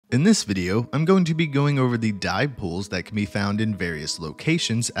In this video, I'm going to be going over the dive pools that can be found in various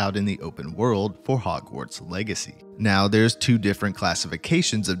locations out in the open world for Hogwarts Legacy. Now, there's two different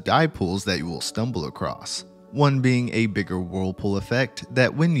classifications of dive pools that you will stumble across. One being a bigger whirlpool effect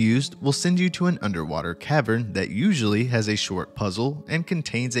that, when used, will send you to an underwater cavern that usually has a short puzzle and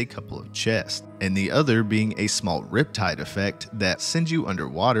contains a couple of chests, and the other being a small riptide effect that sends you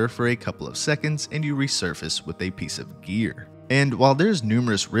underwater for a couple of seconds and you resurface with a piece of gear. And while there's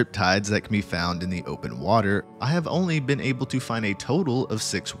numerous riptides that can be found in the open water, I have only been able to find a total of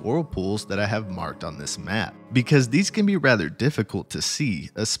 6 whirlpools that I have marked on this map, because these can be rather difficult to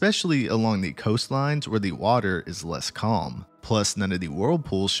see, especially along the coastlines where the water is less calm. Plus, none of the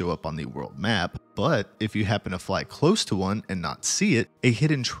whirlpools show up on the world map, but if you happen to fly close to one and not see it, a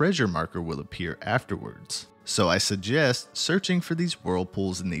hidden treasure marker will appear afterwards. So I suggest searching for these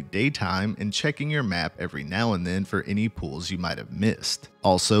whirlpools in the daytime and checking your map every now and then for any pools you might have missed.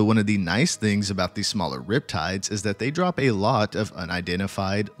 Also, one of the nice things about these smaller riptides is that they drop a lot of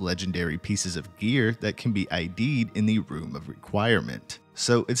unidentified, legendary pieces of gear that can be ID'd in the Room of Requirement.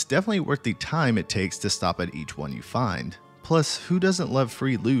 So it's definitely worth the time it takes to stop at each one you find. Plus, who doesn't love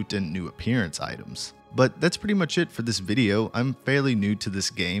free loot and new appearance items? But that's pretty much it for this video. I'm fairly new to this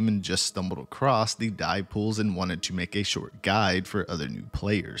game and just stumbled across the dive pools and wanted to make a short guide for other new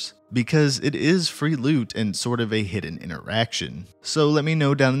players, because it is free loot and sort of a hidden interaction. So let me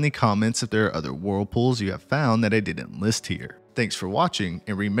know down in the comments if there are other whirlpools you have found that I didn't list here. Thanks for watching,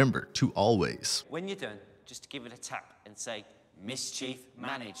 and remember to always, when you're done, just give it a tap and say, "Mischief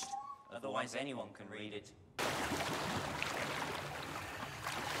managed." Otherwise anyone can read it.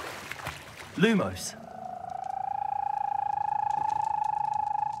 Lumos.